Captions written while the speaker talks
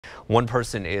One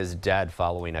person is dead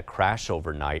following a crash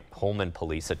overnight. Holman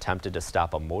police attempted to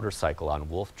stop a motorcycle on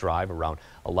Wolf Drive around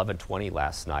 11:20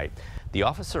 last night. The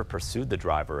officer pursued the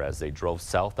driver as they drove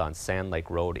south on Sand Lake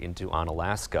Road into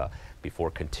Onalaska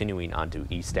before continuing onto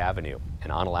East Avenue. An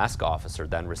Onalaska officer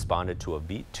then responded to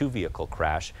a two-vehicle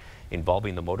crash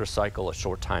involving the motorcycle a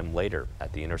short time later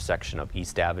at the intersection of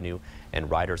East Avenue and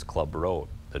Riders Club Road.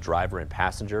 The driver and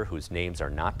passenger, whose names are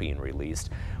not being released,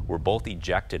 were both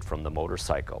ejected from the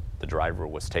motorcycle. The driver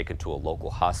was taken to a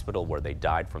local hospital where they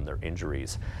died from their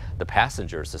injuries. The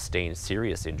passenger sustained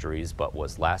serious injuries but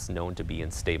was last known to be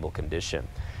in stable condition.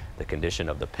 The condition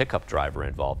of the pickup driver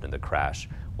involved in the crash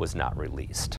was not released.